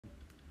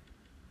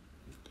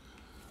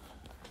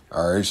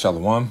All right,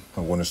 Shalom.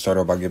 I want to start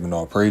off by giving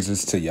all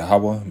praises to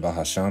Yahweh,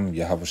 Bahasham,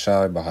 Yahweh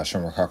Shai,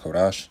 Bahasham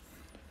Rakakodash.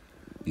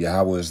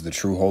 Yahweh is the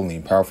true, holy,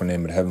 and powerful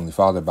name of the Heavenly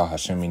Father.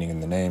 Bahasham meaning in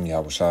the name.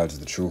 Yahweh Shai is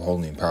the true,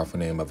 holy, and powerful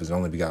name of His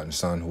only begotten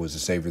Son, who is the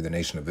Savior of the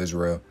nation of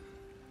Israel.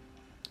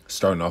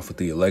 Starting off with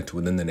the elect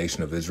within the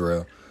nation of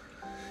Israel.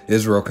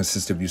 Israel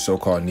consists of you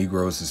so-called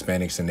Negroes,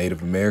 Hispanics, and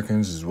Native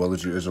Americans, as well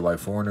as you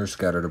Israelite foreigners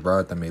scattered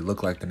abroad that may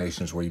look like the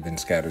nations where you've been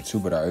scattered to,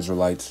 but are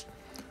Israelites.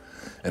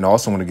 And I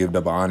also want to give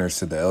double honors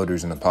to the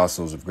elders and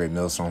apostles of Great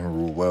Millstone who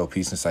rule well.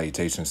 Peace and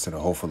salutations to the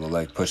hopeful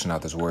elect, pushing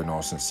out this word in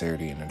all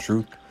sincerity and in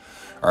truth.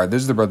 All right,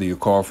 this is the brother you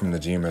call from the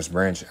GMS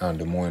branch on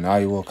Des Moines,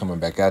 Iowa, coming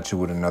back at you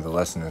with another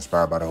lesson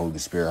inspired by the Holy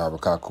Spirit,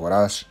 Habakkuk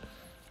Korash.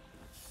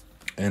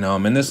 And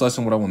in this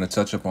lesson, what I want to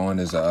touch upon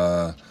is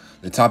the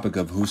topic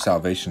of who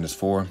salvation is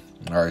for.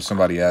 All right,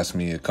 somebody asked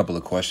me a couple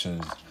of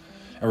questions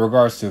in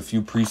regards to a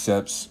few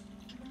precepts.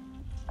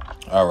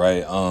 All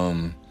right,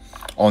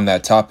 on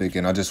that topic,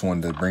 and I just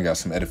wanted to bring out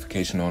some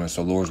edification on it.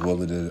 So Lord's will,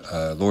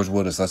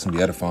 this lesson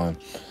be edifying.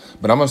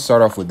 But I'm going to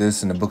start off with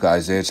this in the book of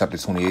Isaiah, chapter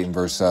 28, and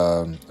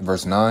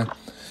verse 9.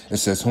 It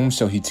says, "Whom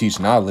shall he teach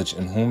knowledge,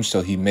 and whom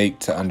shall he make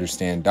to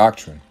understand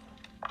doctrine?"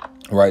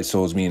 Right.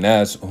 So it's being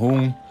asked,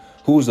 who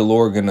is the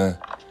Lord going to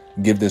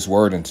give this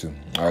word into?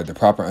 All right, the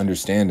proper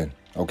understanding.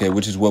 Okay,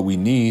 which is what we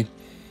need.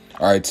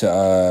 All right,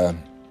 to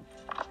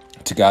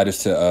guide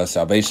us to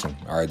salvation.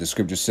 All right, the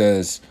scripture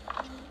says,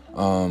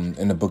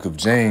 in the book of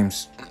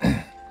James,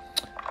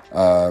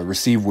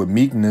 receive with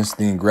meekness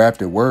the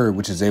engrafted word,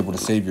 which is able to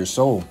save your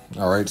soul.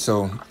 All right,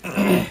 so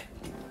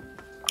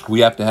we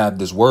have to have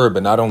this word,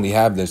 but not only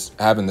having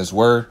this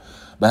word,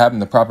 but having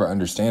the proper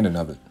understanding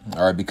of it.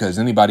 All right, because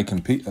anybody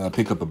can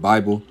pick up a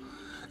Bible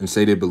and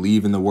say they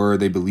believe in the word,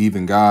 they believe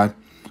in God,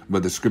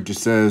 but the scripture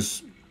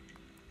says,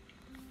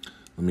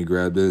 let me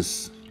grab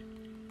this.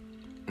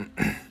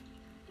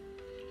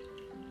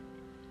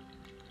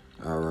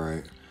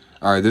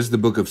 All right, this is the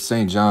book of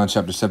St. John,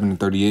 chapter 7 and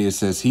 38. It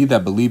says, "He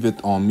that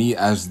believeth on me,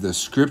 as the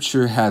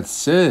scripture hath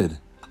said,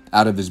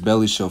 out of his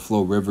belly shall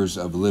flow rivers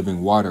of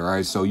living water." All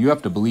right, so you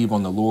have to believe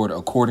on the Lord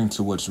according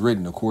to what's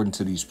written, according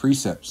to these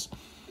precepts.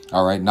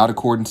 All right, not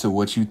according to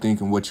what you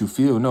think and what you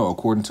feel. No,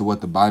 according to what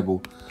the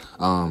Bible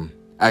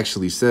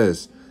actually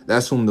says.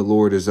 That's whom the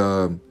Lord is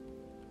going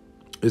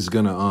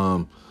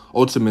to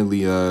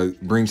ultimately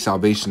bring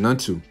salvation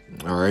unto.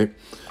 All right.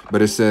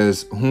 But it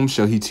says, "Whom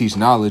shall he teach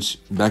knowledge?"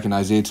 Back in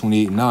Isaiah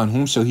 28:9,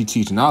 "Whom shall he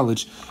teach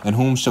knowledge, and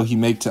whom shall he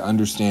make to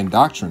understand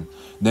doctrine?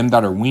 Them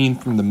that are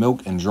weaned from the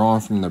milk and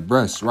drawn from the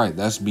breast." Right,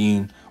 that's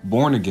being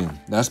born again.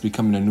 That's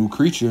becoming a new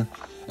creature,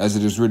 as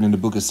it is written in the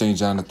book of St.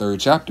 John, the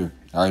 3rd chapter.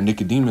 All right,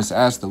 Nicodemus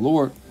asked the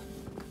Lord,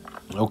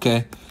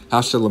 okay,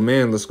 how shall a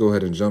man, let's go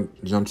ahead and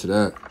jump to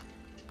that.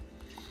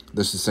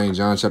 This is St.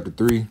 John chapter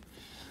 3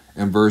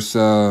 and verse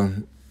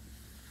 3.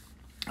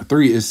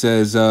 It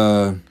says,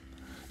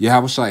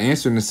 Yahweh shall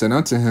answer and said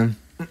unto him,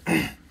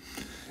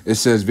 it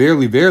says,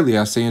 "Verily, verily,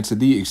 I say unto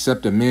thee,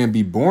 except a man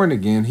be born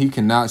again, he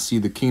cannot see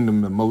the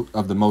kingdom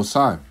of the Most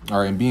High." All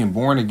right, and being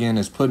born again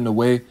is putting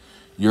away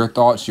your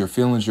thoughts, your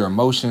feelings, your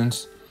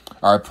emotions.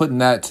 All right, putting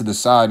that to the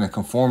side and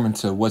conforming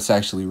to what's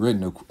actually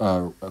written,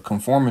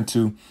 conforming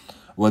to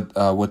what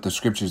the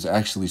scriptures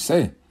actually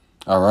say.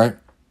 All right.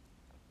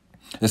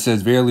 It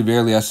says, "Verily,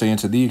 verily, I say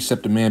unto thee,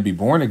 except a man be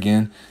born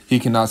again, he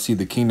cannot see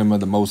the kingdom of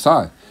the Most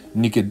High."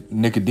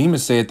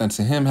 Nicodemus saith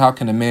unto him, "How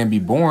can a man be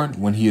born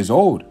when he is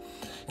old?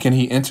 Can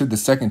he enter the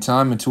second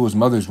time into his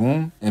mother's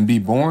womb and be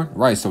born?"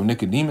 Right, so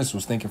Nicodemus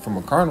was thinking from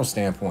a carnal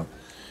standpoint.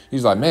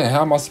 He's like, man,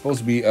 how am I supposed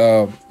to be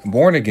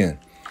born again?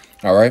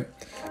 All right.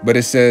 But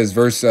it says,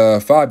 verse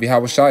 5,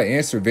 "Yahweh shall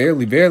answer,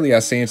 Verily, verily, I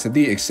say unto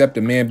thee, except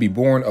a man be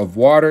born of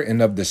water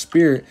and of the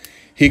Spirit,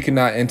 he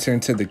cannot enter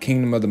into the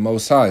kingdom of the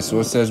Most High." So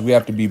it says we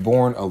have to be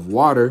born of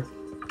water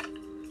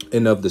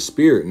and of the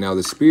Spirit. Now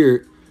the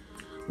Spirit,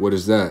 what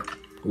is that?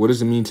 What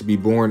does it mean to be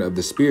born of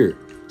the Spirit?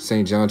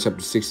 St. John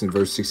chapter 6 and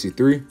verse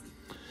 63.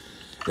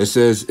 It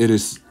says, it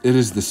is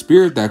the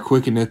Spirit that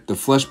quickeneth, the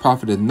flesh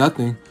profiteth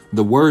nothing.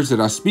 The words that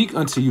I speak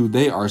unto you,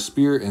 they are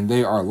spirit and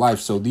they are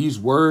life. So these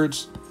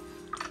words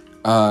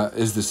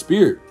is the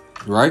Spirit,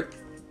 right?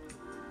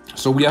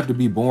 So we have to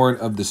be born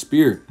of the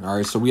Spirit. All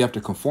right. So we have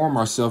to conform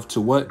ourselves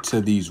to what? To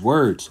these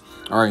words.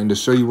 All right. And to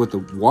show you what the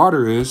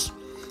water is,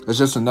 it's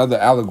just another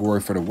allegory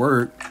for the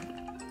word.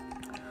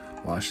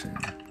 Washing.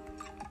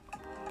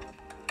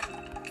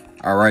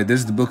 All right. This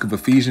is the book of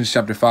Ephesians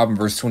chapter 5 and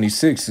verse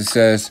 26. It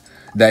says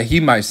that he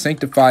might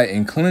sanctify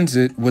and cleanse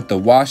it with the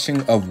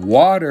washing of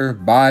water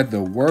by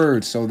the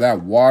word. So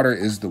that water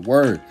is the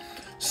word.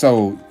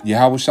 So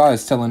Yahweh Shai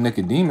is telling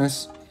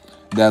Nicodemus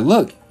that,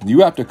 look, you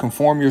have to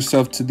conform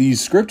yourself to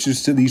these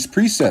scriptures, to these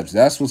precepts.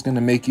 That's what's going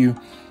to make you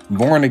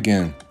born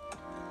again.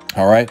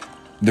 All right.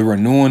 The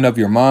renewing of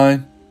your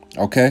mind.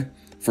 Okay.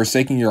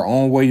 Forsaking your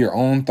own way, your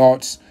own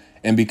thoughts,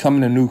 and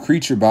becoming a new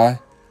creature by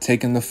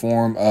taking the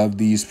form of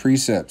these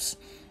precepts.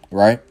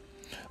 Right.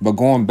 But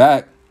going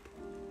back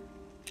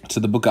to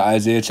the book of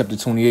Isaiah chapter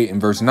 28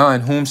 and verse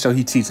 9, "Whom shall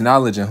he teach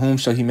knowledge, and whom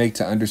shall he make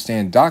to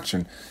understand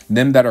doctrine?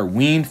 Them that are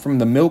weaned from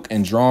the milk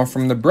and drawn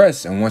from the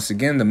breast." And once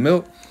again, the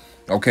milk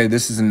Okay,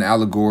 this is an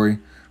allegory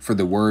for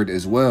the word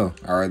as well.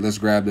 All right, let's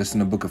grab this in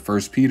the book of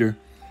 1 Peter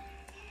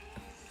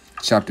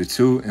chapter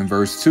 2 and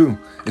verse 2.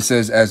 It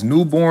says, as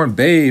newborn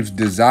babes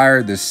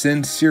desire the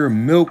sincere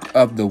milk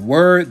of the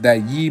word,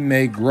 that ye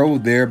may grow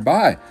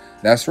thereby.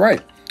 That's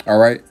right. All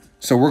right.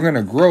 So we're going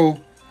to grow.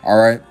 All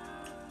right.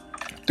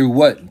 Through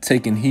what?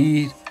 Taking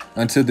heed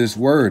unto this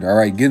word. All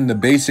right. Getting the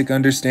basic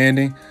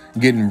understanding,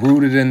 getting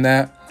rooted in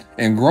that,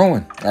 and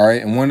growing. All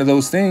right. And one of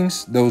those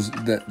things, those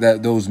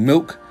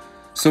milk,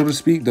 so to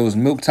speak, those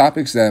milk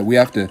topics that we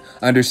have to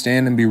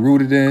understand and be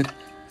rooted in,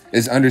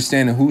 is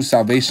understanding who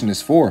salvation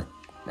is for.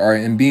 All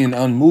right, and being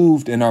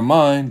unmoved in our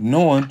mind,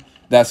 knowing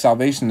that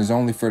salvation is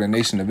only for the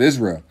nation of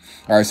Israel.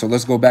 All right, so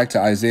let's go back to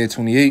Isaiah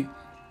 28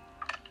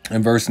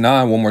 and verse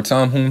 9 one more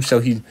time. Whom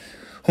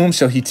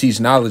shall he teach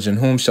knowledge, and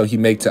whom shall he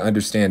make to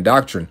understand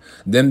doctrine?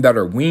 Them that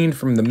are weaned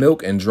from the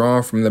milk and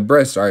drawn from the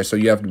breast. All right, so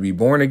you have to be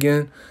born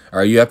again. All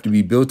right, you have to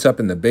be built up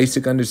in the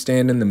basic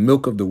understanding, the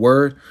milk of the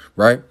word,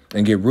 right?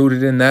 And get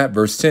rooted in that.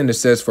 Verse 10, it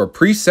says, for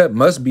precept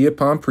must be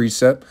upon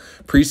precept,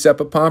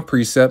 precept upon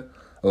precept,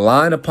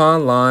 line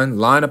upon line,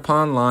 line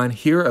upon line,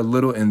 here a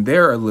little and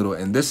there a little.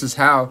 And this is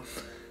how,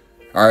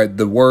 all right,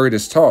 the word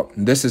is taught.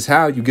 This is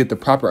how you get the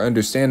proper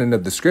understanding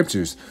of the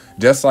scriptures.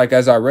 Just like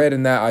as I read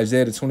in that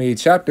Isaiah the 28th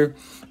chapter,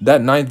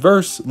 that 9th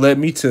verse led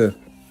me to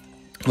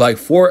like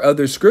 4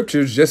 other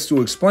scriptures just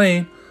to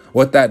explain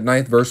what that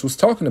 9th verse was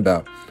talking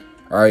about.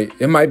 All right,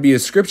 it might be a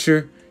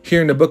scripture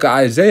here in the book of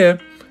Isaiah.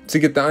 To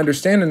get the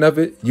understanding of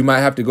it, you might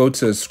have to go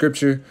to a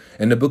scripture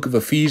in the book of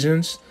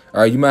Ephesians.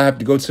 All right, you might have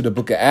to go to the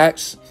book of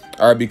Acts.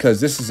 All right,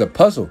 because this is a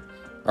puzzle.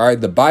 All right,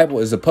 the Bible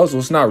is a puzzle.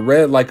 It's not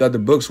read like other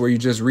books where you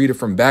just read it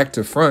from back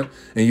to front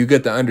and you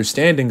get the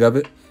understanding of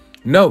it.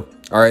 No.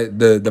 All right,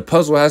 the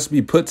puzzle has to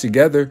be put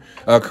together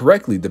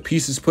correctly. The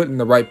pieces put in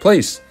the right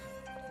place.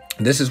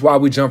 This is why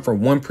we jump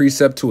from one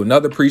precept to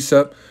another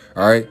precept.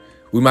 All right,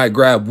 we might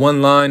grab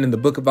one line in the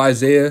book of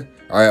Isaiah.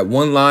 All right,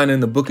 one line in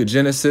the book of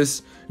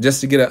Genesis,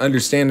 just to get an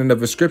understanding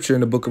of a scripture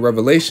in the book of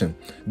Revelation.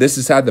 This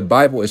is how the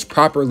Bible is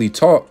properly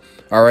taught.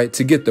 All right,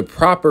 to get the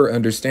proper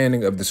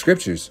understanding of the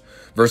scriptures.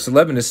 Verse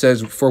 11, it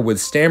says, for with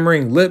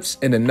stammering lips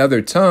and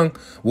another tongue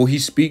will he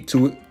speak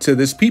to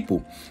this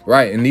people.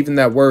 Right. And even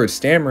that word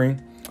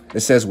stammering, it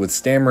says with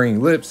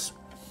stammering lips.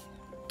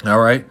 All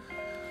right.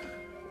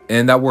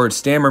 And that word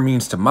stammer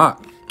means to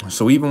mock.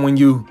 So even when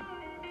you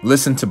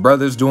listen to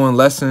brothers doing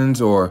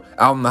lessons or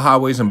out in the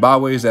highways and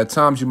byways, at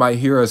times you might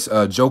hear us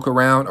joke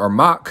around or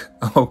mock.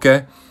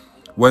 OK,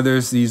 whether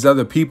it's these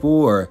other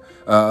people or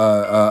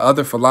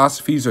other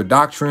philosophies or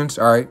doctrines.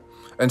 All right.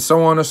 And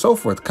so on and so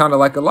forth. Kind of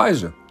like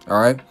Elijah. All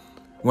right.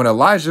 When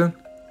Elijah,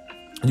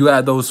 you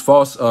had those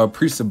false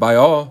priests of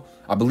Baal.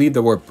 I believe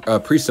there were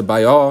priests of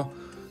Baal.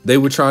 They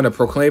were trying to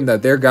proclaim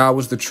that their God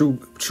was the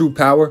true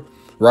power.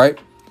 Right.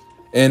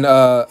 And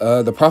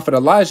the prophet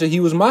Elijah, he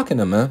was mocking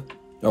them, man.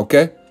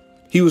 OK,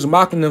 he was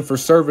mocking them for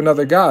serving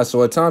other gods.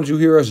 So at times you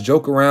hear us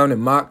joke around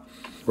and mock.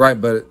 Right.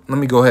 But let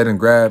me go ahead and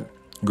grab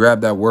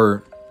that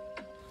word.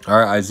 All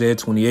right. Isaiah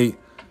 28.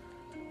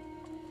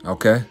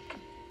 OK,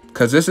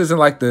 because this isn't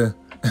like the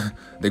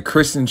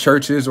Christian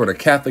churches or the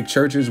Catholic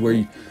churches where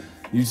you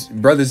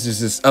brothers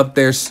is just up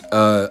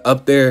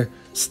there,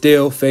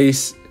 stale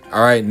face.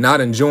 All right.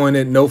 Not enjoying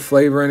it. No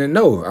flavor in it.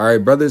 No. All right.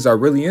 Brothers are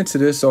really into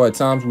this. So at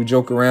times we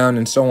joke around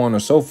and so on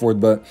and so forth.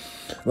 But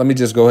let me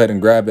just go ahead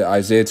and grab it.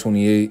 Isaiah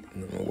 28.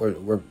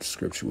 Where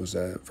scripture was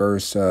that?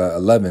 Verse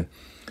 11.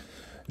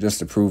 Just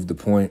to prove the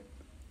point.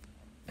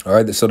 All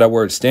right. So that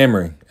word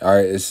stammering. All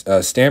right. It's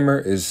stammer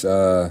is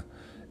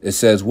it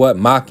says what?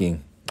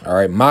 Mocking. All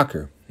right.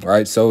 Mocker. All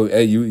right. So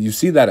hey, you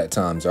see that at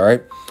times. All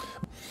right.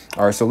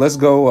 All right. So let's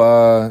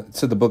go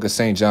to the book of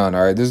St. John.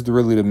 All right. This is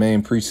really the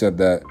main precept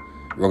that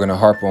we're going to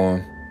harp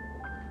on.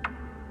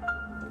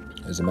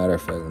 As a matter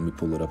of fact, let me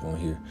pull it up on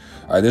here.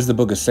 All right. This is the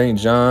book of St.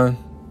 John.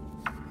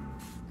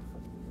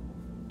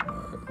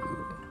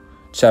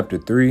 Chapter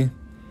 3.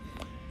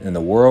 And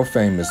the world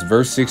famous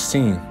verse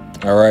 16.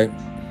 All right.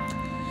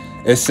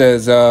 It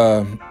says,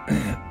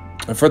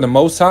 for the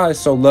Most High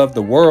so loved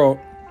the world.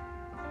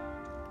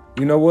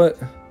 You know what?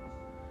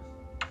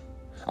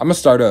 I'm going to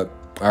start up.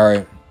 All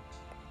right.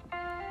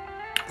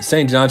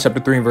 St. John chapter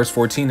 3 and verse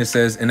 14, it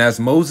says, and as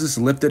Moses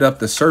lifted up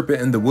the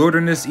serpent in the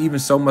wilderness, even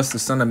so must the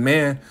Son of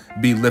Man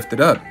be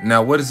lifted up.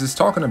 Now, what is this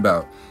talking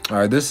about? All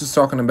right. This is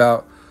talking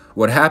about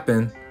what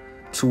happened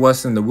to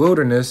us in the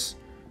wilderness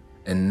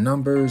in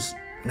Numbers.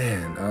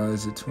 Man,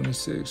 is it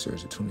 26 or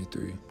is it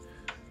 23?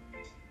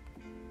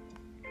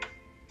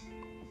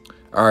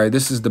 All right.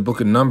 This is the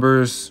book of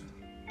Numbers.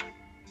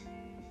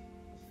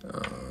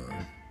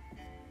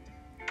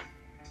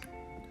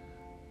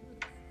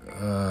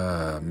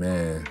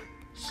 Man,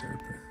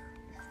 serpent.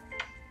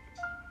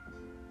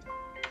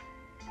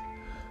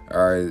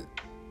 All right.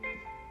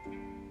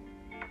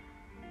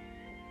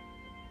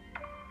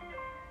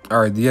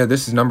 All right. Yeah,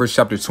 this is Numbers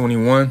chapter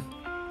 21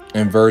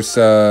 and verse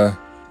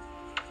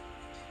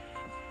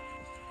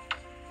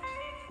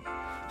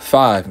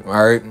 5.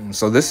 All right.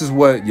 So this is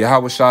what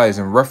Yahweh Shai is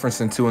in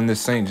referencing to in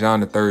this St. John,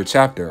 the 3rd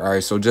chapter. All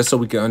right. So just so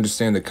we can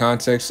understand the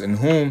context and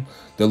whom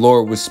the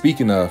Lord was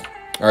speaking of.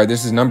 All right.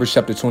 This is Numbers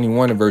chapter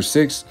 21 and verse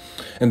 6.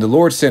 And the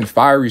Lord sent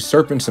fiery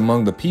serpents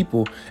among the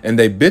people, and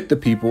they bit the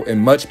people,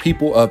 and much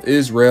people of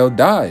Israel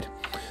died.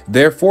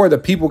 Therefore, the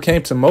people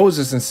came to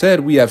Moses and said,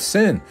 we have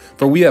sinned,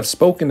 for we have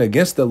spoken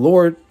against the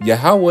Lord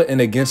Yahweh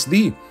and against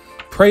thee.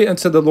 Pray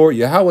unto the Lord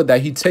Yahweh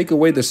that he take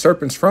away the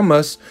serpents from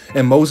us.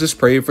 And Moses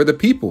prayed for the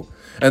people.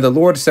 And the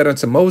Lord said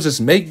unto Moses,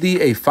 make thee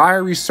a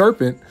fiery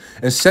serpent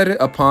and set it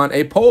upon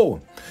a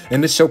pole.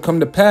 And it shall come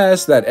to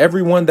pass that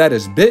everyone that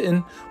is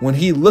bitten, when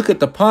he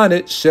looketh upon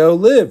it, shall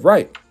live.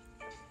 Right.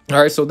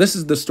 All right, so this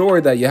is the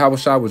story that Yahweh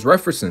Shai was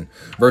referencing.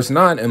 Verse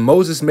 9, and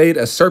Moses made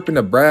a serpent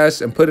of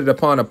brass and put it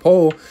upon a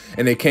pole.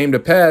 And it came to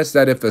pass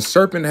that if a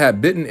serpent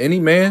had bitten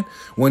any man,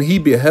 when he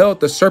beheld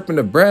the serpent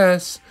of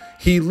brass,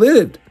 he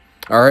lived.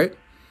 All right.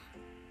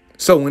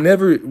 So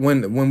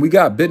when we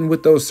got bitten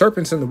with those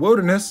serpents in the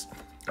wilderness,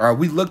 all right,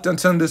 we looked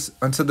unto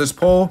this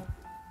pole,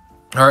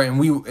 all right, and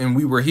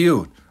we were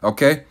healed.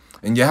 Okay.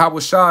 And Yahweh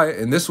Shai,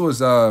 and this was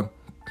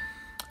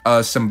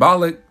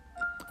symbolic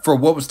for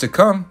what was to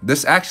come.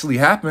 This actually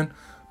happened,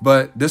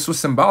 but this was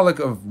symbolic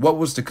of what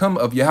was to come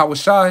of Yahweh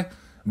Shai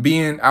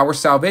being our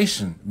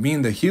salvation,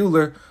 being the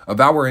healer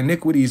of our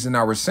iniquities and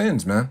our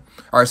sins, man.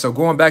 All right, so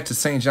going back to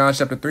St. John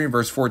chapter 3,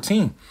 verse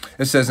 14,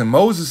 it says, and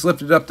Moses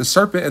lifted up the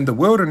serpent in the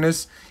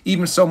wilderness,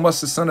 even so must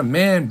the Son of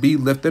Man be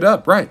lifted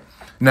up. Right.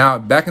 Now,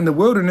 back in the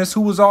wilderness,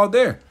 who was all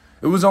there?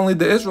 It was only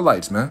the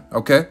Israelites, man.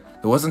 Okay.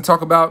 It wasn't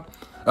talk about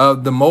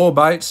the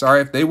Moabites, all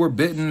right, if they were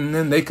bitten and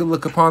then they could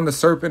look upon the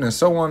serpent and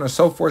so on and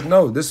so forth.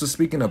 No, this was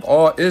speaking of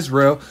all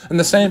Israel, and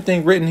the same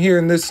thing written here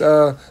in this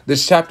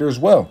chapter as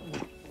well.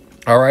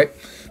 All right.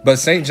 But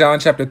St. John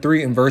chapter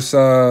 3 and verse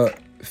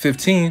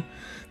 15,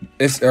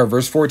 it's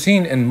verse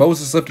 14, and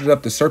Moses lifted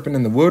up the serpent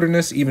in the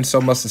wilderness, even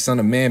so must the Son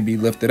of Man be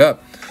lifted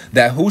up,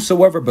 that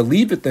whosoever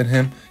believeth in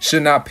him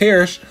should not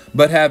perish,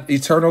 but have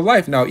eternal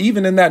life. Now,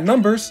 even in that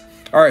Numbers,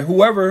 all right,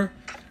 whoever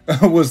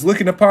was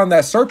looking upon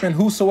that serpent,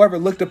 whosoever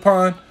looked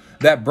upon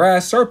that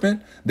brass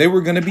serpent, they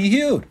were going to be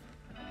healed.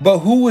 But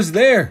who was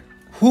there?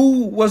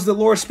 Who was the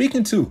Lord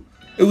speaking to?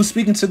 It was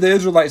speaking to the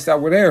Israelites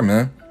that were there,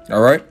 man.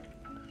 All right.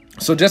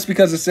 So just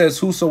because it says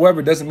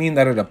whosoever doesn't mean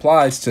that it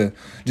applies to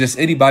just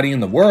anybody in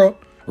the world,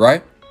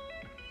 right?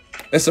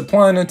 It's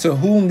applying unto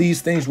whom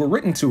these things were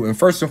written to. And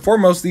first and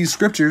foremost, these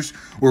scriptures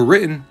were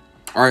written,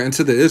 all right,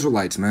 unto the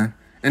Israelites, man,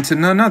 and to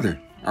none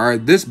other. All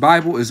right, this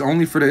Bible is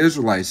only for the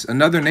Israelites.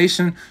 Another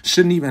nation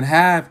shouldn't even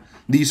have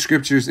these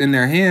scriptures in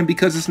their hand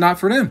because it's not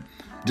for them.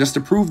 Just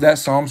to prove that,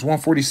 Psalms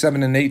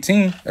 147 and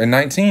 18 or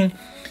 19,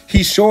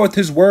 he showeth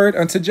his word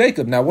unto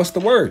Jacob. Now, what's the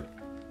word?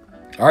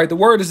 All right, the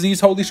word is these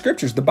holy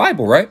scriptures, the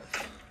Bible, right?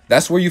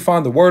 That's where you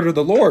find the word of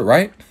the Lord,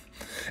 right?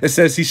 It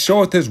says he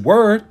showeth his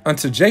word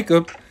unto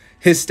Jacob,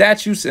 his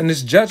statutes and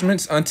his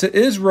judgments unto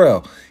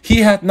Israel. He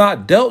hath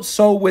not dealt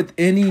so with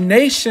any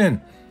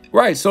nation.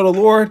 Right. So the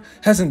Lord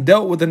hasn't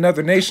dealt with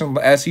another nation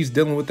as he's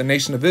dealing with the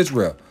nation of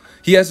Israel.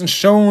 He hasn't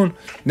shown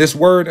this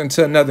word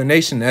unto another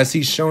nation as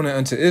he's shown it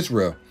unto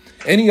Israel.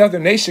 Any other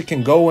nation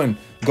can go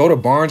to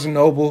Barnes and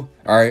Noble,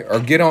 all right, or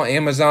get on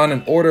Amazon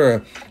and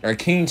order a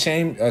King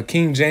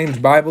James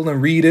Bible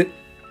and read it.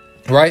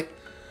 Right.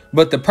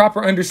 But the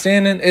proper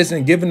understanding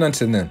isn't given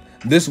unto them.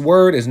 This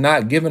word is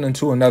not given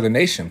unto another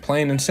nation,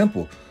 plain and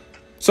simple.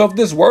 So if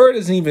this word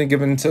isn't even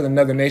given to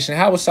another nation,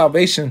 how is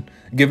salvation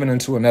given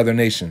unto another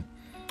nation?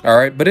 All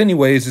right. But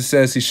anyways, it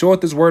says he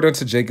showeth his word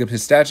unto Jacob,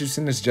 his statutes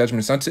and his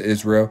judgments unto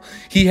Israel.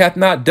 He hath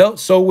not dealt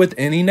so with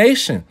any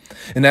nation.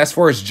 And as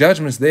for his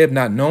judgments, they have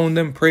not known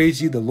them.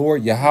 Praise ye the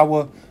Lord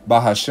Yahweh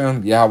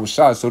Bahashem Yahweh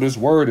Shai. So this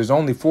word is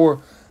only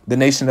for the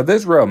nation of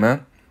Israel,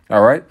 man.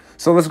 All right.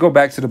 So let's go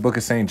back to the book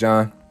of St.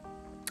 John,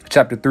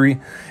 chapter 3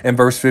 and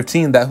verse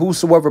 15, that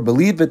whosoever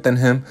believeth in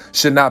him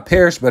should not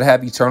perish, but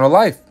have eternal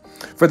life.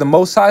 For the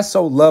Most High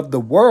so loved the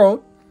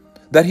world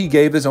that he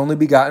gave his only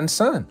begotten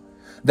Son,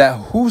 that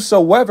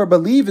whosoever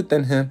believeth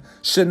in him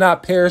should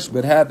not perish,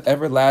 but have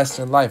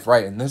everlasting life.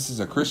 Right. And this is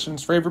a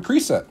Christian's favorite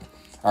precept.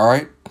 All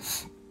right.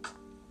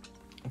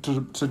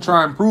 To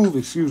try and prove,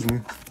 excuse me.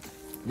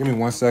 Give me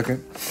 1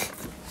 second.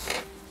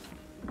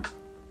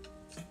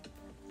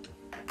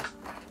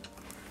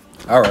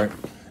 All right.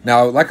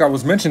 Now, like I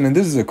was mentioning,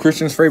 this is a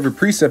Christian's favorite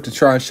precept to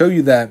try and show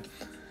you that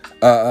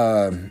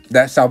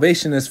that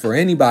salvation is for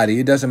anybody.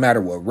 It doesn't matter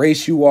what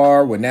race you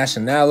are, what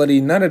nationality,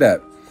 none of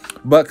that.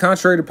 But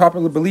contrary to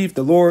popular belief,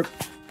 the Lord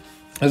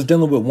is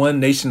dealing with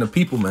one nation of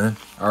people, man.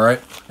 All right.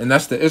 And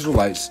that's the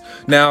Israelites.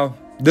 Now,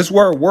 this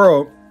word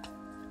world,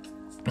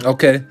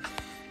 okay,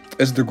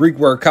 is the Greek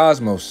word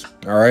cosmos.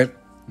 All right.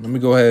 Let me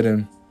go ahead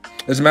and,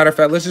 as a matter of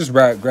fact, let's just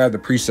grab the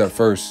precept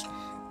first.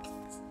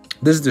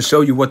 This is to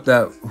show you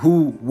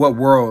what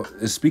world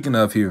is speaking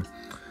of here.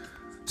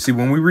 See,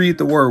 when we read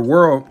the word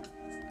world,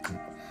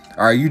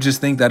 all right, you just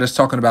think that it's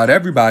talking about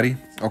everybody,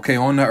 okay,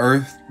 on the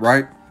earth,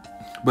 right?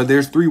 But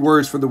there's 3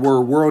 words for the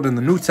word world in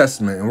the New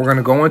Testament, and we're going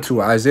to go into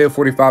it. Isaiah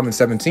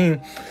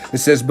 45:17. It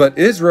says, but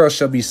Israel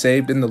shall be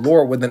saved in the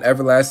Lord with an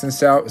everlasting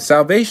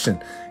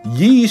salvation.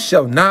 Ye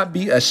shall not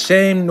be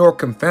ashamed nor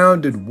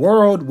confounded,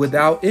 world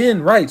without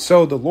end. Right.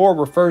 So the Lord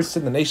refers to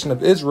the nation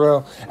of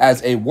Israel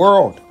as a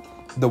world,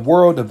 the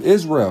world of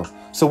Israel.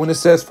 So when it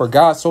says, for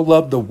God so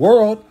loved the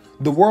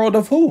world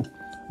of who?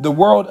 The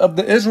world of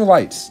the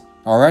Israelites.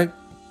 All right.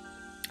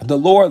 The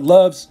Lord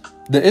loves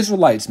the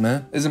Israelites,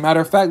 man. As a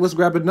matter of fact, let's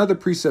grab another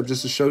precept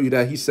just to show you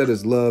that he set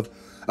his love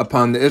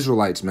upon the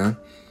Israelites, man.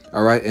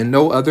 All right. And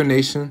no other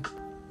nation,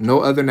 no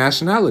other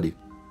nationality.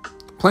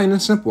 Plain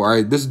and simple. All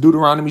right. This is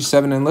Deuteronomy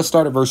 7. And let's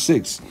start at verse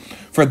 6.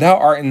 For thou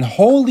art an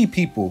holy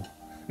people.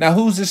 Now,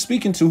 who's this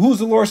speaking to? Who's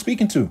the Lord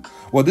speaking to?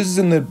 Well, this is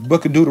in the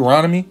book of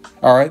Deuteronomy.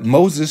 All right.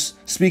 Moses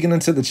speaking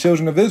unto the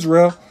children of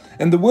Israel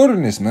in the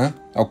wilderness, man.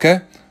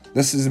 OK,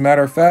 this is a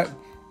matter of fact.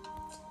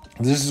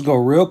 Let's just go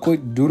real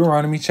quick.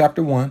 Deuteronomy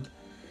chapter 1.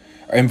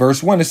 In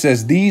verse 1, it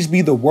says, these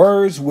be the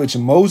words which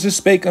Moses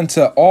spake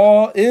unto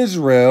all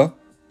Israel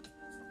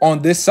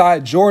on this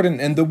side Jordan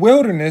in the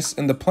wilderness,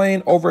 in the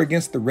plain over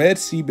against the Red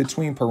Sea,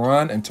 between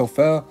Paran and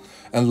Tophel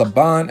and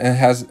Laban and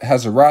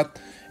Hazeroth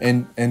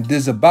and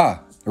Dizabah.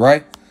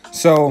 Right.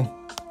 So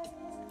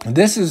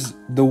this is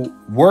the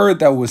word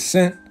that was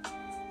sent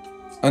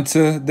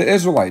unto the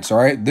Israelites. All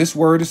right. This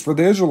word is for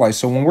the Israelites.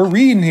 So when we're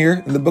reading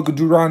here in the book of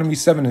Deuteronomy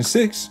 7 and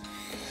 6,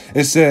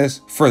 it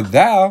says, for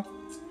thou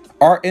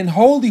art an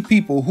holy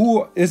people.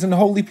 Who is an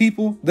holy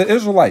people? The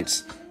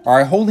Israelites. All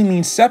right. Holy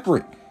means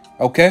separate.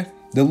 OK,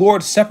 the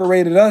Lord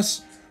separated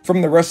us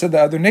from the rest of the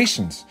other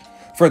nations.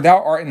 For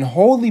thou art an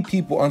holy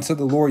people unto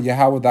the Lord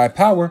Yahweh thy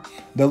power.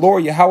 The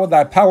Lord Yahweh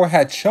thy power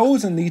had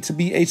chosen thee to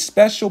be a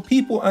special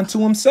people unto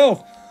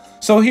himself.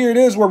 So here it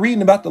is. We're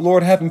reading about the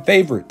Lord having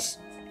favorites.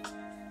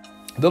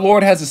 The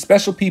Lord has a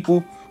special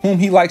people whom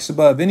he likes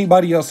above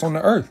anybody else on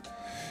the earth.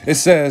 It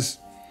says,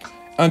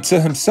 unto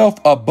himself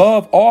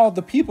above all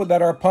the people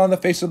that are upon the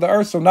face of the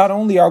earth. So not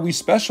only are we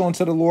special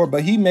unto the Lord,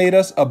 but he made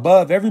us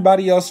above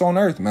everybody else on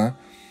earth, man.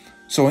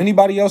 So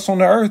anybody else on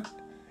the earth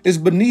is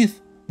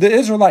beneath the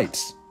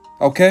Israelites.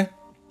 OK,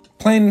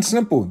 plain and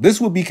simple.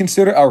 This would be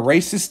considered a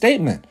racist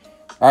statement.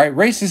 All right.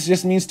 Racist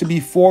just means to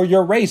be for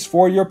your race,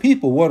 for your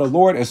people. Well, the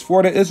Lord is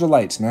for the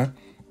Israelites, man.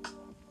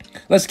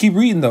 Let's keep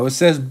reading, though. It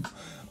says,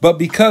 but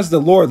because the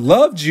Lord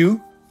loved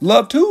you,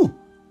 loved who?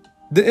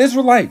 The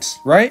Israelites,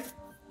 right?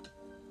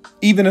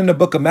 Even in the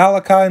book of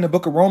Malachi, in the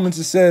book of Romans,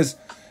 it says,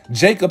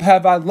 Jacob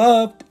have I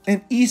loved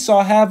and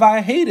Esau have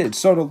I hated.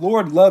 So the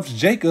Lord loves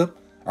Jacob.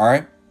 All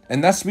right.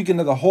 And that's speaking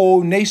of the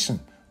whole nation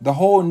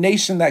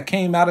that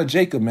came out of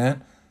Jacob,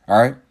 man. All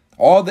right.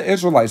 All the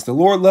Israelites. The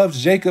Lord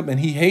loves Jacob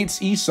and he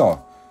hates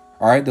Esau.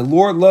 All right. The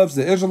Lord loves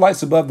the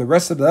Israelites above the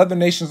rest of the other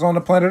nations on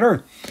the planet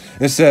Earth.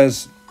 It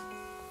says,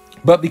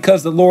 but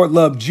because the Lord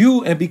loved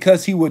you and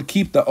because he would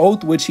keep the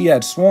oath which he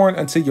had sworn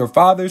unto your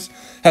fathers,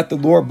 hath the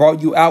Lord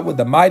brought you out with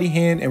a mighty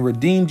hand and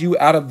redeemed you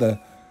out of the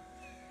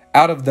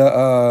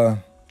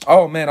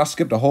oh man, I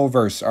skipped a whole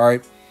verse. All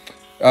right.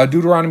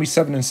 Deuteronomy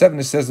 7 and 7,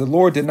 it says, the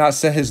Lord did not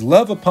set his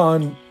love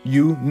upon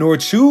you, nor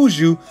choose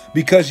you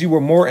because you were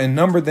more in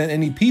number than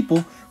any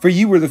people, for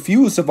you were the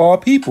fewest of all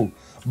people.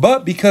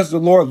 But because the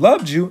Lord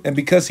loved you, and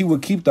because he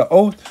would keep the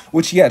oath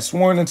which he had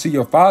sworn unto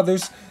your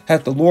fathers,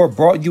 hath the Lord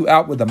brought you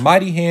out with a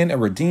mighty hand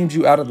and redeemed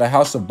you out of the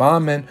house of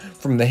bondmen,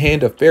 from the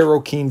hand of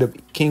Pharaoh, king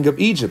of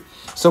Egypt.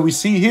 So we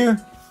see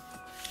here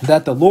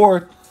that the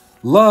Lord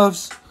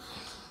loves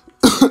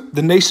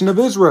the nation of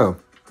Israel.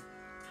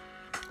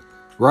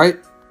 Right?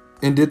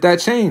 And did that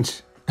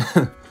change?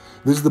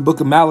 This is the book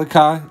of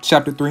Malachi,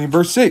 chapter 3 and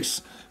verse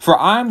 6. For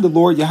I am the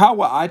Lord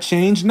Yahweh, I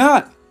change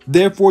not.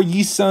 Therefore,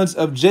 ye sons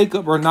of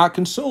Jacob are not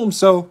consumed.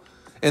 So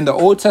in the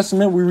Old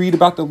Testament, we read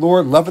about the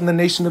Lord loving the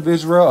nation of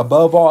Israel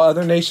above all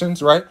other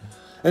nations, right?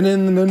 And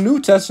in the New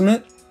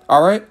Testament,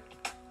 all right,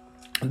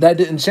 that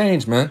didn't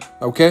change, man.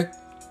 OK,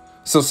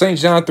 so St.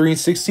 John 3 and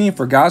 16,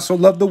 for God so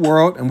loved the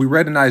world. And we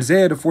read in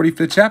Isaiah, the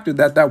 45th chapter,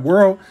 that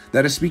world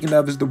that is speaking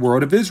of is the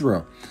world of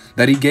Israel,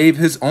 that he gave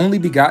his only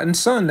begotten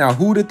son. Now,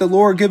 who did the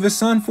Lord give his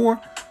son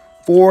for?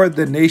 For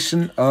the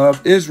nation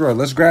of Israel.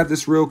 Let's grab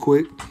this real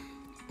quick.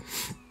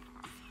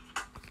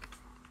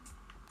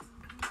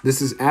 This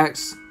is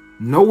Acts.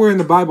 Nowhere in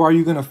the Bible are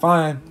you going to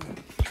find,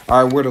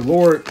 all right,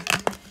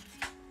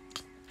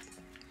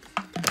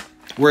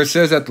 where it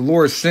says that the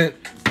Lord sent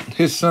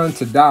his son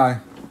to die,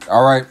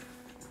 all right,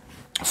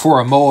 for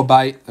a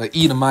Moabite, an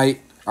Edomite,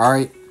 all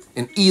right,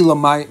 an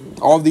Elamite,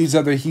 all these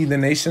other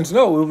heathen nations.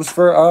 No, it was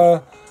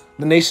for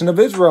the nation of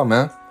Israel,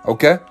 man.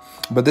 Okay,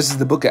 but this is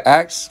the book of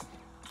Acts,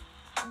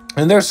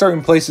 and there are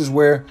certain places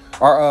where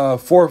our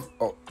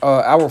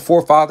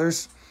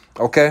forefathers,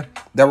 okay,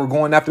 that were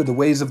going after the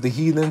ways of the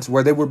heathens,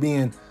 where they were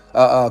being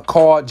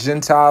called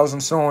Gentiles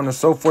and so on and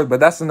so forth. But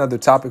that's another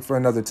topic for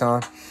another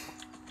time.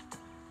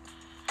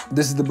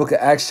 This is the book of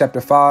Acts,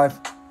 chapter 5.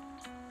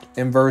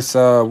 In verse,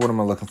 what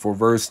am I looking for?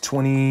 Verse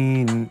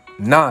 29.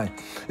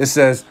 It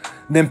says,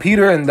 then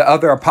Peter and the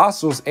other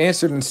apostles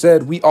answered and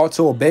said, we ought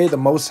to obey the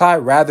Most High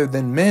rather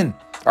than men.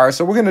 All right,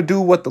 so we're going to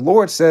do what the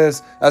Lord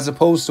says as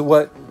opposed to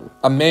what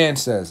a man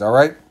says. All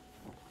right.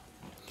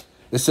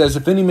 It says,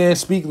 if any man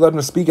speak, let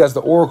him speak as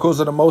the oracles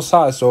of the Most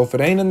High. So if it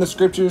ain't in the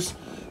scriptures,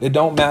 it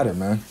don't matter,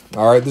 man.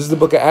 All right. This is the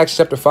book of Acts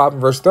chapter 5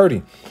 and verse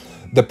 30.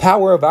 The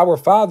power of our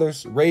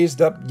fathers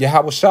raised up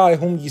Yahushua,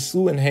 whom ye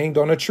slew and hanged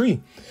on a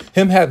tree.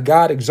 Him hath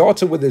God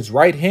exalted with his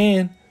right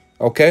hand.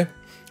 Okay.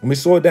 Let me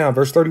slow it down.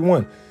 Verse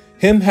 31.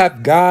 Him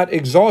hath God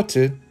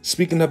exalted,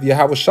 speaking of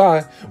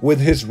Yahushua,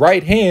 with his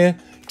right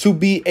hand to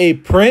be a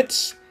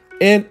prince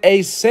and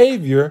a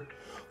savior,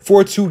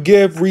 for to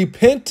give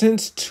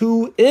repentance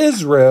to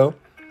Israel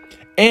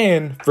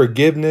and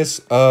forgiveness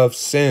of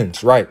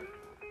sins. Right.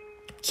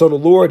 So the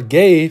Lord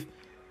gave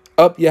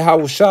up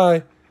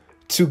Yahushua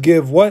to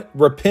give what?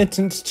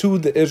 Repentance to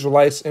the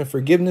Israelites and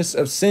forgiveness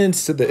of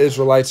sins to the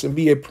Israelites, and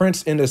be a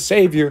prince and a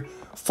savior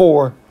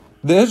for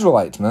the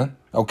Israelites, man.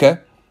 Okay.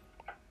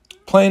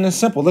 Plain and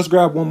simple. Let's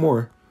grab one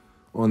more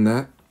on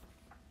that.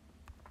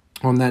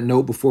 On that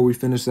note, before we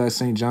finish that,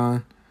 St.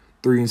 John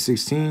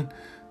 3:16.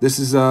 This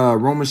is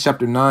Romans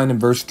chapter 9 and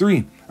verse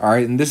 3. All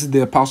right. And this is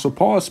the Apostle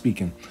Paul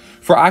speaking.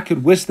 For I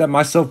could wish that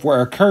myself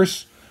were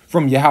accursed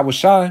from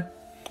Yahushua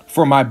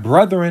for my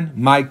brethren,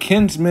 my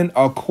kinsmen,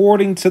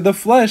 according to the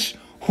flesh,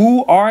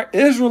 who are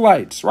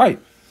Israelites. Right.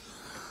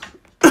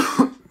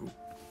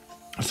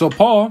 So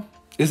Paul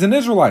is an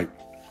Israelite.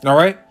 All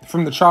right.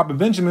 From the tribe of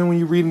Benjamin, when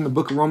you read in the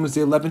book of Romans,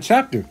 the 11th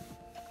chapter.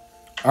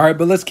 All right.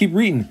 But let's keep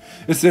reading.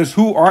 It says,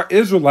 who are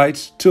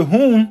Israelites, to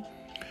whom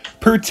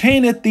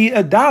pertaineth the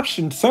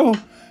adoption. So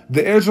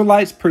the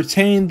Israelites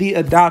pertain the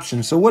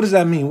adoption. So what does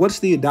that mean? What's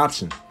the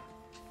adoption?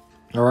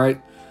 All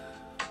right.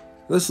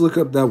 Let's look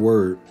up that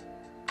word.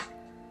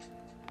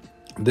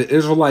 The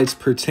Israelites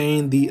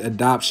pertain the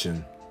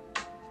adoption.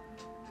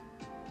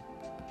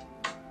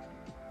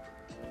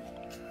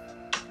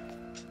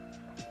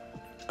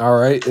 All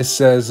right. It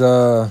says,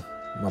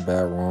 my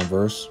bad, wrong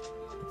verse.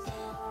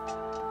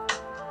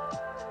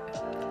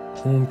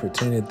 Whom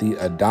pertaineth the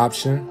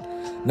adoption.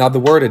 Now the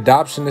word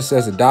adoption, it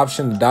says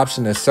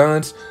adoption as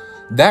sons.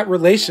 That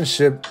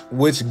relationship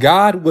which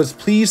God was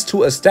pleased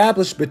to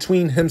establish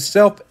between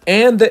himself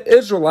and the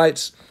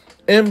Israelites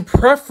in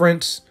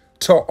preference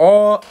to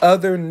all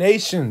other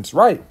nations.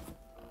 Right.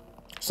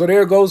 So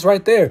there it goes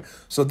right there.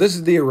 So this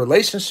is the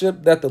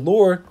relationship that the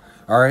Lord,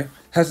 all right,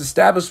 has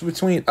established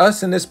between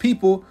us and his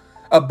people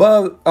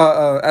above,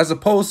 as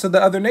opposed to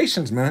the other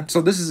nations, man.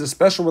 So this is a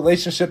special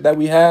relationship that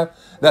we have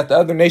that the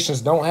other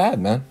nations don't have,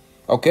 man.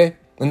 Okay.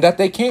 And that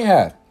they can't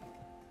have.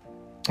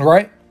 All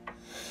right.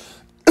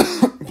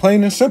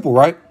 Plain and simple,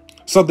 right?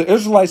 So the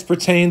Israelites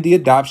pertain the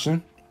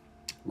adoption,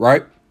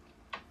 right?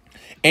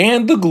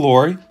 And the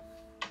glory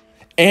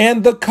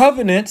and the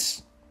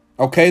covenants,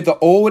 okay? The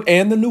old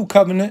and the new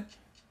covenant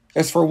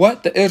is for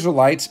what? The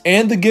Israelites,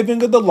 and the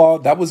giving of the law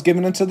that was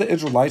given unto the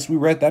Israelites. We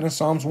read that in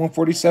Psalms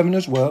 147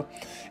 as well.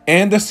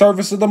 And the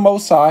service of the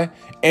Most High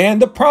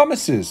and the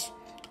promises,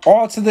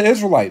 all to the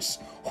Israelites,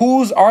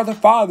 whose are the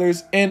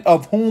fathers, and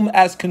of whom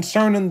as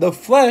concerning the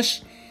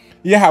flesh,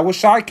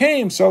 Yahushua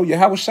came. So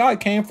Yahushua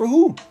came for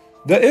who?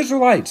 The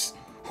Israelites,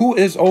 who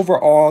is over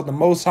all, the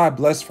Most High,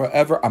 blessed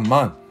forever.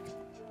 Amen.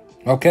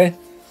 Okay.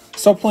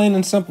 So plain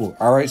and simple.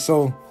 All right.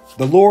 So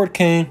the Lord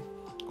came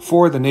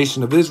for the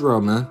nation of Israel,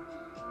 man.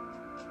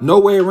 No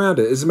way around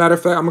it. As a matter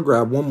of fact, I'm going to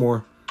grab one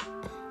more.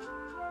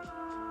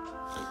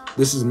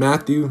 This is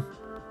Matthew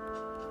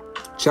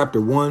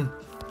chapter 1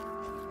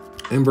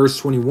 and verse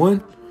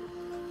 21.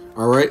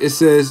 All right. It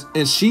says,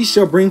 and she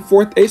shall bring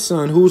forth a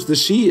son. Who's the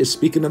she? Is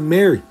speaking of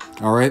Mary.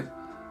 All right.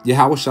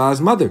 Yahushua's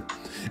mother.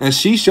 And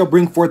she shall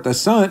bring forth a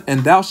son,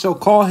 and thou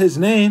shalt call his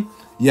name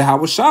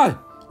Yahushua.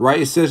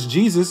 Right. It says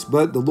Jesus,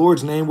 but the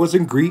Lord's name was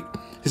in Greek.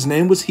 His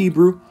name was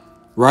Hebrew.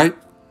 Right.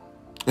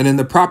 And in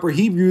the proper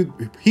Hebrew,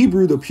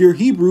 the pure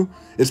Hebrew,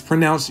 is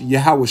pronounced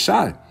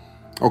Yahushua.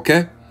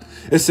 Okay.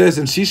 It says,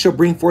 and she shall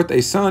bring forth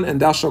a son, and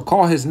thou shalt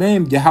call his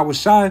name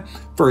Yahushua,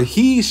 for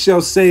he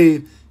shall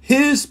save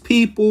his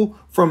people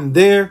from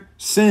their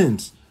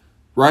sins.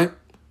 Right.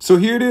 So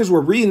here it is.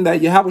 We're reading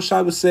that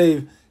Yahushua will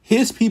save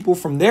his people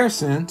from their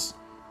sins.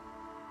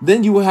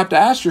 Then you will have to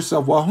ask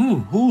yourself, well,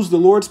 who's the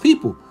Lord's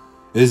people?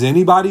 Is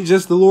anybody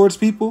just the Lord's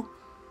people?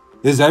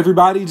 Is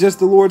everybody just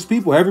the Lord's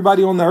people?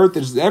 Everybody on the earth,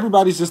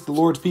 everybody's just the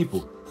Lord's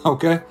people.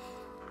 Okay.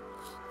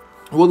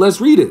 Well, let's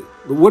read it.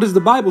 What does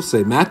the Bible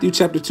say? Matthew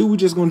chapter 2. We're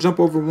just going to jump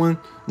over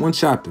one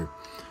chapter.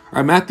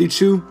 All right.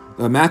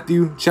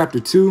 Matthew chapter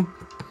 2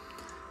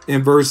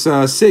 and verse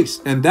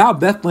 6. And thou,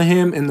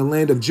 Bethlehem, in the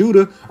land of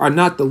Judah, are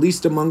not the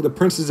least among the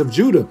princes of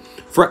Judah.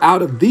 For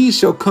out of thee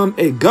shall come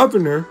a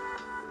governor.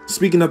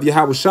 Speaking of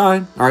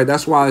Yahushua. All right.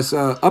 That's why it's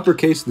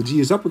uppercase. The G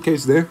is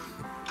uppercase there.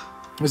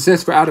 It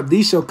says, for out of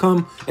thee shall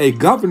come a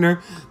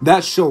governor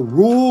that shall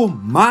rule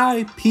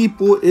my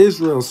people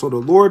Israel. So the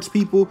Lord's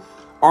people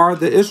are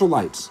the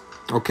Israelites.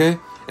 Okay.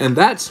 And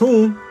that's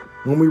whom,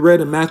 when we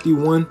read in Matthew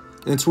 1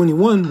 and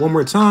 21, one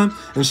more time,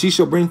 and she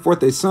shall bring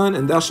forth a son,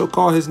 and thou shalt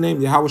call his name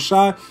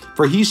Yahushua,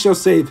 for he shall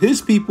save his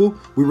people.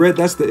 We read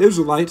that's the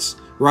Israelites,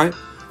 right?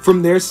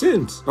 from their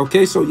sins.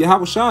 Okay, so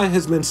Yahushua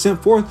has been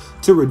sent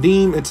forth to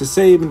redeem and to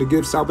save and to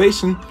give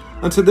salvation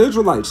unto the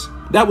Israelites.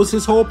 That was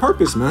his whole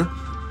purpose, man.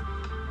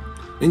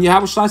 And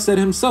Yahushua said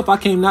himself, I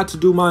came not to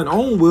do mine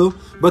own will,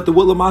 but the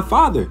will of my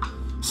Father.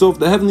 So if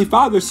the Heavenly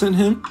Father sent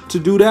him to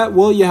do that,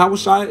 well,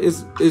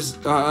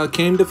 Yahushua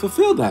came to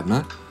fulfill that,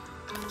 man.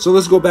 So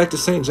let's go back to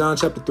St. John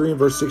chapter 3 and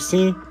verse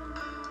 16.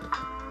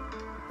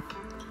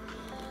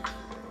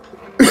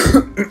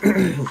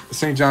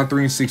 St. John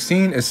 3 and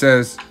 16, it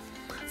says,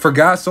 for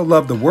God so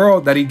loved the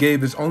world that he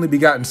gave his only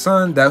begotten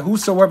Son, that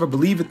whosoever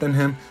believeth in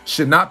him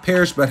should not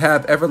perish but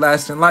have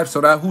everlasting life.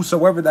 So that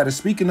whosoever that is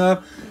speaking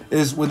of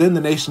is within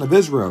the nation of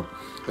Israel.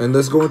 And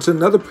let's go into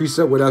another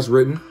precept where that's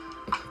written,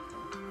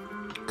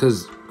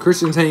 because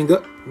Christians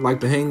like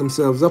to hang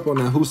themselves up on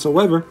that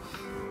whosoever.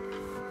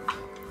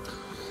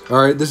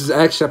 All right, this is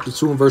Acts chapter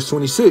 2 and verse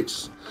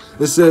 26.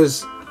 It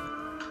says,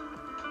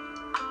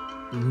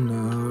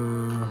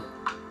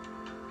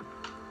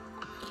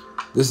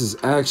 this is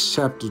Acts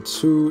chapter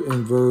 2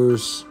 and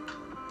verse,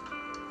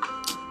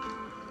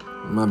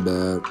 my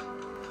bad,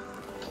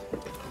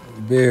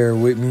 bear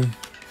with me.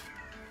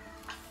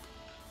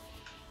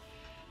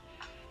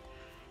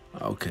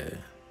 Okay,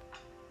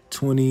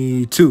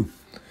 22.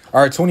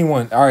 All right,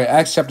 21. All right,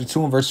 Acts chapter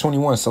 2 and verse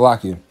 21,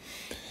 Salakia.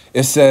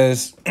 It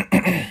says,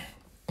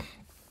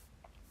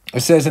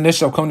 and it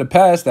shall come to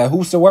pass that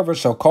whosoever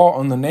shall call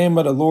on the name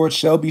of the Lord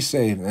shall be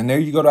saved. And there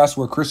you go. That's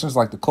where Christians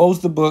like to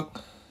close the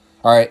book.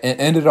 All right, and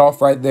end it off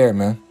right there,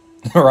 man.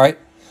 All right.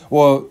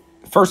 Well,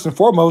 first and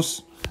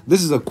foremost,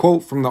 this is a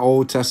quote from the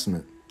Old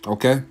Testament.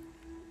 Okay.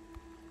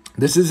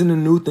 This isn't a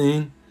new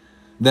thing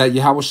that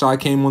Yahushua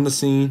came on the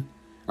scene,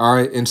 all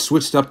right, and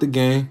switched up the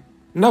game.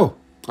 No.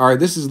 All right,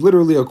 this is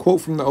literally a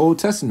quote from the Old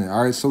Testament.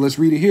 All right, so let's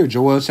read it here.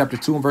 Joel chapter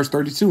 2 and verse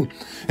 32.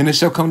 And it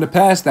shall come to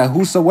pass that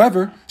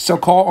whosoever shall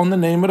call on the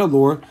name of the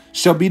Lord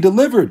shall be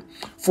delivered.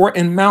 For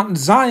in Mount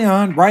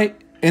Zion, right,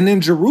 and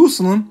in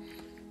Jerusalem,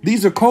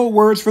 these are code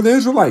words for the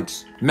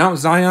Israelites. Mount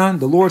Zion,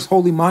 the Lord's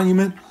holy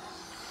monument,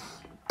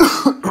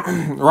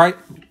 right?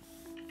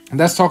 And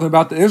that's talking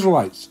about the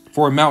Israelites.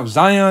 For Mount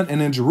Zion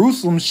and in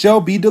Jerusalem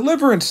shall be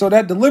deliverance. So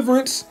that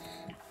deliverance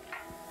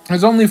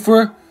is only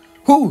for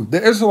who?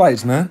 The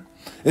Israelites, man.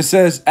 It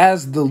says,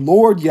 as the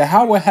Lord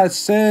Yahweh has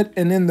said,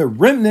 and in the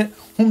remnant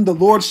whom the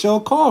Lord shall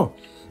call.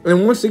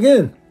 And once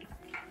again,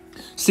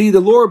 see, the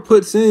Lord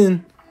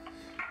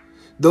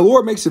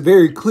makes it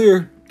very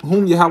clear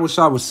whom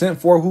Yahushua was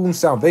sent for, whom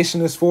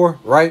salvation is for,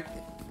 right?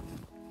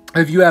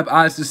 If you have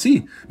eyes to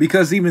see,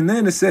 because even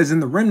then it says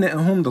in the remnant in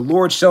whom the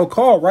Lord shall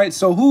call, right?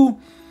 So who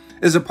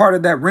is a part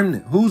of that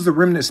remnant? Who's the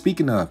remnant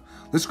speaking of?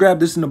 Let's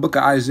grab this in the book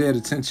of Isaiah, the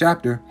 10th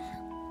chapter.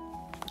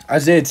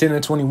 Isaiah 10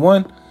 and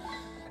 21.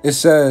 It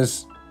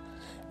says,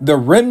 the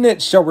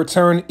remnant shall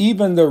return,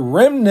 even the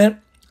remnant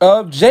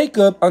of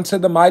Jacob unto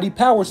the mighty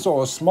power.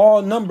 So a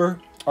small number,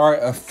 or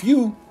a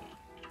few,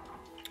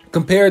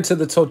 compared to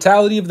the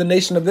totality of the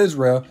nation of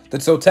Israel, the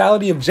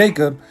totality of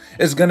Jacob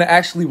is going to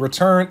actually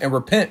return and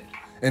repent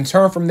and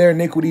turn from their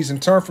iniquities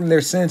and turn from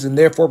their sins and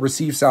therefore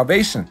receive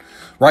salvation,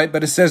 right?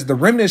 But it says the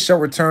remnant shall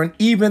return,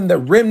 even the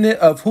remnant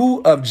of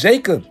who? Of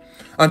Jacob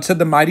unto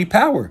the mighty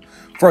power.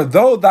 For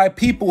though thy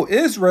people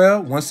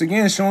Israel, once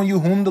again showing you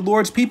whom the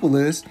Lord's people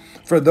is,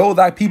 for though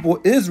thy people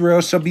Israel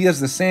shall be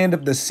as the sand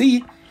of the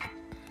sea,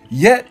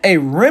 yet a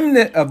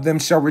remnant of them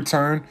shall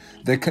return.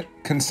 The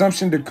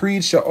consumption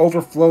decreed shall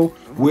overflow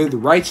with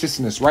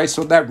righteousness, right?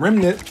 So that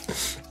remnant,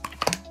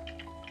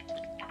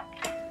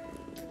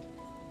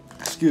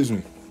 excuse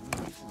me.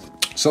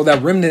 So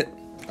that remnant,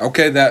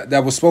 okay,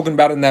 that was spoken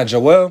about in that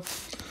Joel,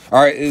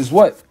 all right, is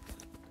what?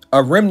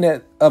 A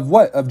remnant of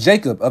what? Of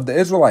Jacob, of the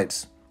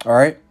Israelites, all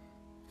right?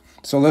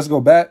 So let's go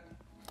back.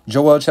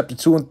 Joel chapter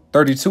 2 and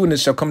 32, and it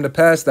shall come to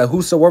pass that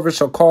whosoever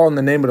shall call on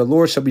the name of the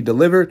Lord shall be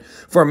delivered.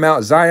 For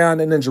Mount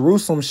Zion and in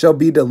Jerusalem shall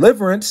be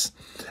deliverance,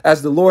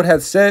 as the Lord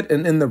hath said,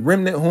 and in the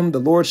remnant whom the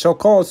Lord shall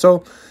call.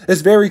 So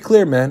it's very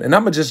clear, man. And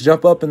I'm going to just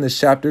jump up in this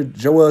chapter,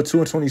 Joel 2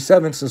 and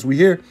 27, since we're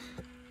here.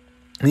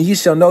 And ye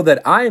shall know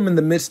that I am in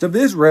the midst of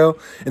Israel,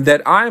 and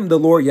that I am the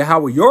Lord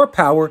Yahweh, your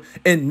power,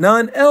 and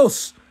none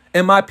else.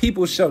 And my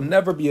people shall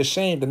never be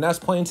ashamed. And that's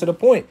plain to the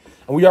point.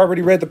 And we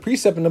already read the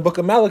precept in the book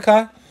of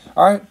Malachi.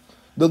 All right.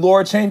 The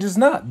Lord changes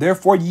not.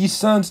 Therefore, ye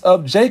sons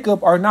of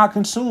Jacob are not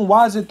consumed.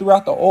 Why is it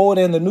throughout the Old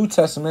and the New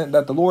Testament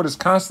that the Lord is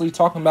constantly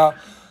talking about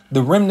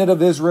the remnant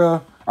of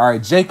Israel? All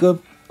right,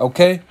 Jacob.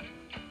 Okay.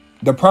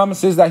 The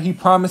promises that he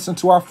promised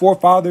unto our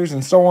forefathers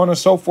and so on and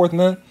so forth,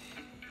 man.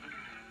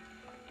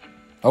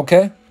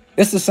 Okay.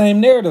 It's the same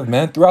narrative,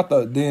 man, throughout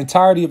the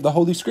entirety of the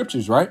Holy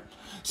Scriptures, right?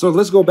 So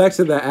let's go back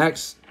to the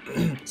Acts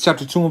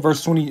chapter 2 and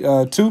verse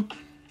 22.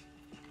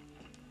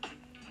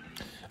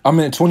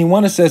 In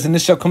 21, it says, and it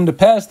shall come to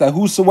pass that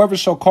whosoever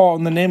shall call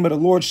on the name of the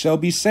Lord shall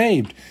be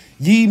saved.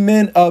 Ye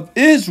men of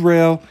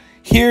Israel,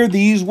 hear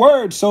these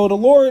words. So the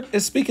Lord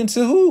is speaking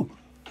to who?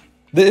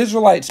 The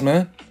Israelites,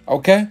 man.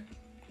 Okay.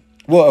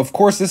 Well, of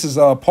course, this is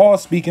Paul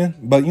speaking,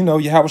 but you know,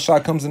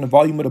 Yahushua comes in the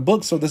volume of the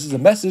book. So this is a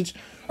message.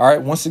 All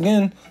right. Once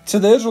again, to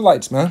the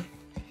Israelites, man.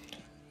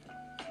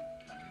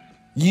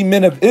 Ye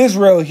men of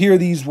Israel, hear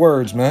these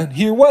words, man.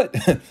 Hear what?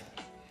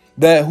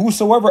 That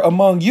whosoever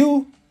among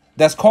you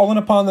that's calling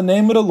upon the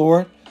name of the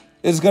Lord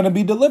is going to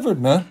be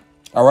delivered, man.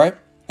 All right.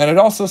 And it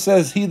also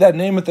says, he that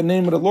nameth the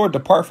name of the Lord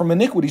depart from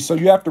iniquity. So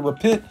you have to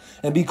repent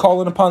and be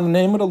calling upon the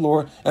name of the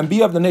Lord and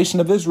be of the nation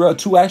of Israel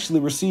to actually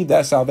receive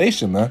that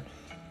salvation, man.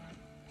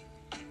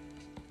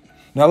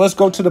 Now let's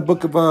go to the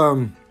book of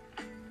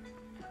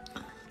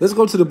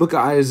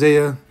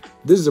Isaiah.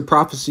 This is a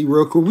prophecy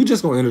real quick. We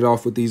just gonna end it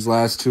off with these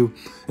last two.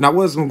 And I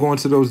was gonna go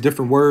into those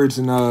different words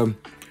and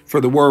for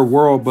the word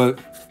world, but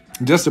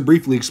just to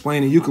briefly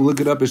explain it, you can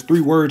look it up as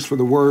 3 words for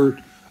the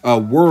word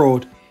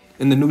world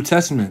in the New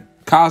Testament: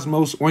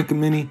 cosmos,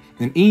 oikoumene,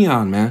 and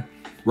eon, man.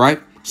 Right?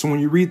 So when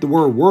you read the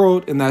word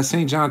world in that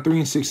St. John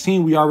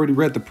 3:16, we already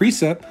read the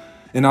precept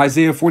in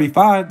Isaiah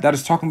 45 that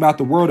is talking about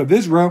the world of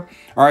Israel.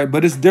 All right,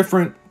 but it's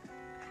different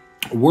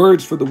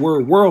words for the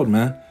word world,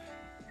 man.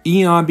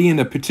 Eon being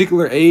a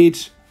particular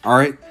age, all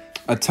right,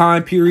 a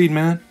time period,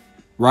 man,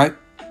 right?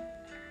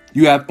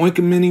 You have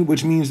oikoumene,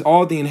 which means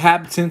all the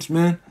inhabitants,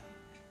 man,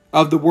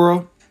 of the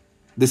world,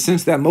 the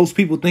sense that most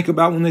people think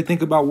about when they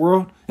think about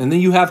world. And then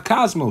you have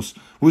cosmos,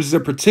 which is a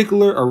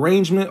particular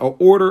arrangement or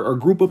order or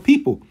group of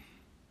people.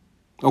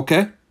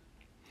 Okay.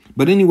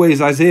 But anyways,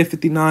 Isaiah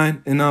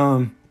 59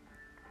 and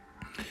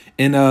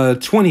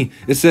 20,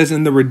 it says,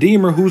 "In the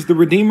Redeemer," who's the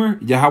Redeemer?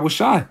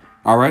 Yahawashi.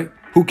 All right.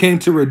 Who came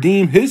to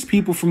redeem his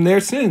people from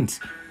their sins.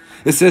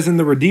 It says, "And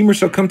the Redeemer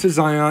shall come to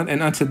Zion,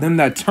 and unto them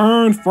that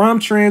turn from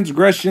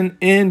transgression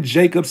in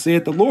Jacob,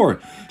 saith the Lord."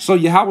 So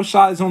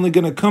Yahawashi is only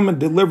going to come and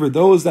deliver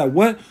those that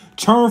what?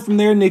 Turn from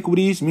their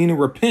iniquities, meaning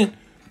repent,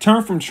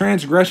 turn from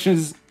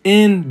transgressions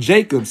in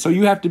Jacob. So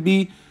you have to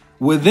be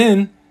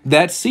within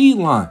that seed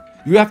line.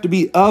 You have to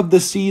be of the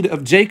seed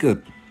of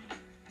Jacob.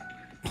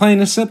 Plain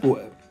and simple.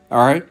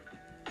 All right.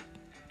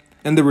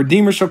 "And the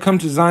Redeemer shall come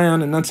to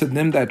Zion, and unto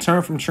them that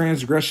turn from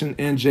transgression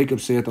in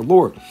Jacob, saith the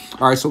Lord."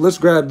 All right, so let's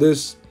grab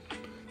this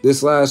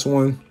last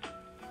one.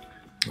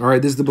 All right,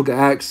 this is the book of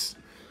Acts,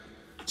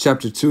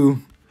 chapter 2,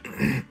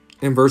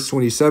 in verse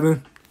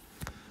 27.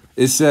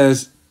 It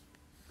says,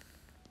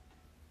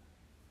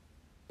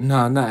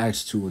 not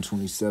Acts 2 and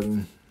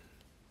 27.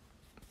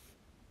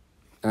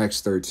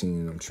 Acts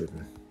 13, I'm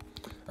tripping.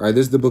 All right,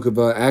 this is the book of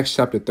Acts,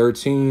 chapter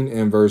 13,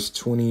 and verse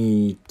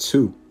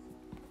 22.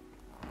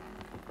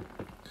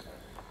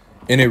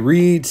 And it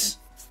reads,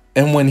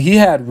 "And when he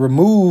had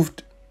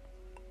removed,"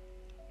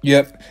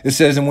 it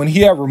says, "And when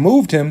he had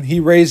removed him, he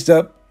raised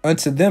up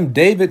unto them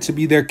David to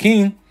be their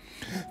king,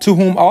 to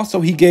whom also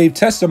he gave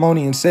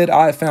testimony and said,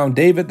 I have found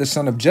David, the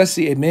son of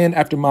Jesse, a man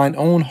after mine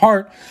own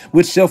heart,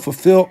 which shall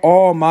fulfill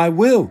all my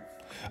will.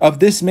 Of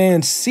this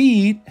man's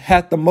seed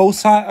hath the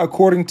Most High,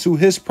 according to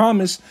his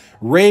promise,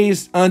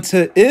 raised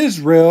unto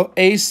Israel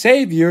a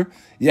savior,"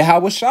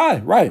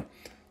 Yahawashi. Right.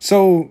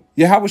 So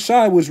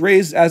Yahawashi was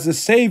raised as a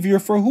savior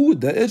for who?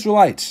 The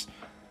Israelites.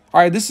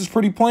 All right, this is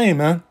pretty plain,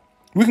 man.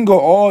 We can go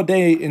all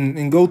day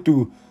and go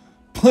through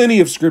plenty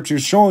of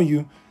scriptures showing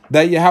you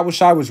that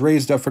Yahawashi was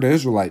raised up for the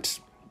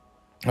Israelites.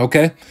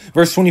 Okay,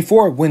 verse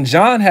 24, "When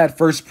John had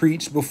first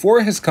preached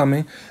before his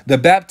coming the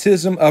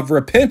baptism of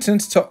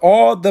repentance to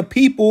all the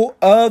people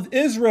of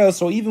Israel."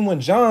 So even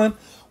when John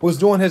was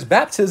doing his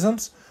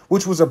baptisms,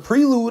 which was a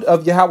prelude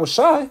of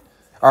Yahawashi,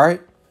 all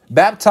right,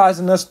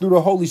 baptizing us through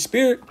the Holy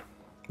Spirit,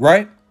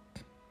 right?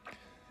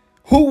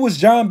 Who was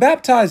John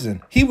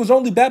baptizing? He was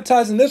only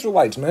baptizing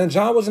Israelites, man.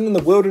 John wasn't in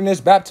the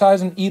wilderness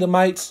baptizing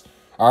Edomites,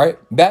 all right,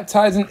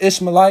 baptizing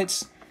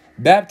Ishmaelites,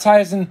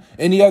 baptizing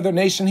any other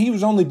nation. He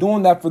was only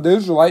doing that for the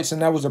Israelites,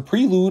 and that was a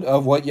prelude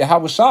of what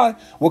Yahawashi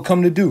will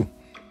come to do,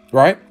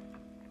 right?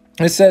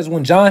 It says,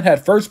 "When John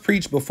had first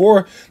preached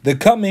before the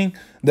coming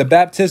the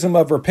baptism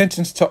of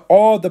repentance to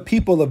all the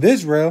people of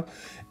Israel,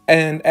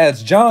 and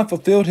as John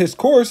fulfilled his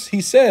course,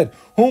 he said,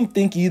 Whom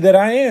think ye that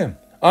I am?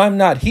 I am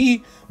not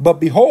he, but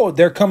behold,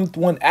 there cometh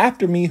one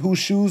after me, whose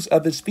shoes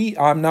of his feet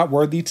I am not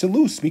worthy to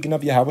loose." Speaking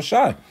of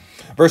Yahawashi.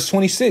 Verse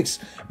 26,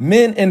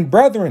 "Men and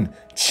brethren,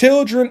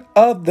 children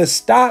of the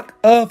stock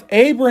of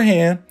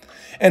Abraham,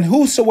 and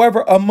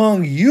whosoever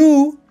among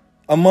you,"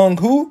 among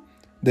who?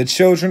 The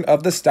children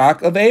of the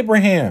stock of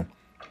Abraham.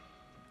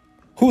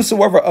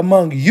 "Whosoever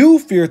among you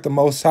feareth the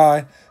Most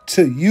High,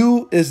 to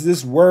you is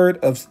this word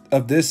of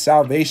this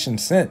salvation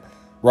sent."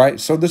 Right?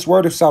 So this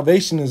word of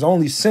salvation is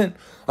only sent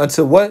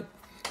unto what?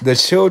 The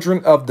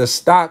children of the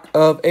stock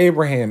of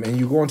Abraham. And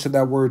you go into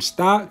that word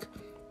stock.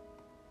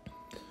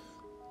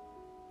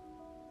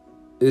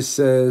 It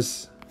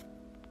says,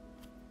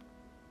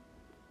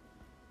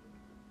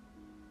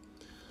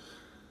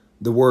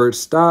 the word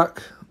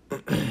stock,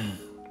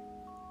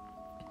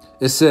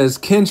 it says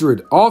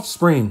kindred,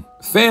 offspring,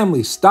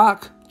 family,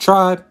 stock,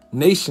 tribe,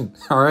 nation.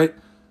 All right.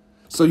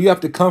 So you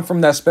have to come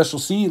from that special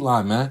seed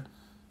line, man.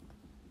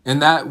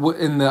 And that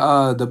in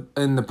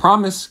the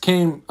promise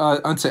came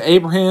unto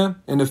Abraham,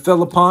 and it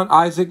fell upon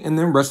Isaac, and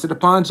then rested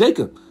upon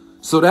Jacob.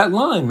 So that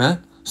line,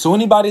 man. So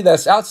anybody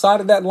that's outside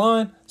of that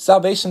line,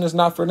 salvation is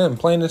not for them.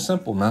 Plain and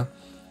simple, man.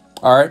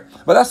 All right.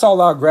 But that's all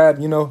I'll grab,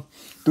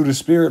 through the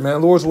Spirit,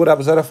 man. Lord's what I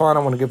was edifying. I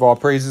want to give all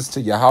praises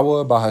to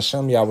Yahweh,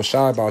 Bahashem,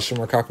 Yahushai,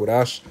 Bahashem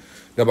Rakakwadash.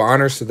 Double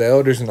honors to the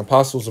elders and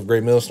apostles of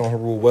Great Millstone who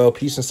rule well.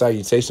 Peace and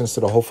salutations to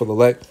the hopeful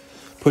elect,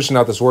 pushing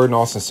out this word in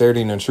all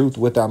sincerity and in truth.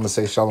 With that, I'm going to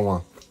say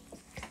shalom.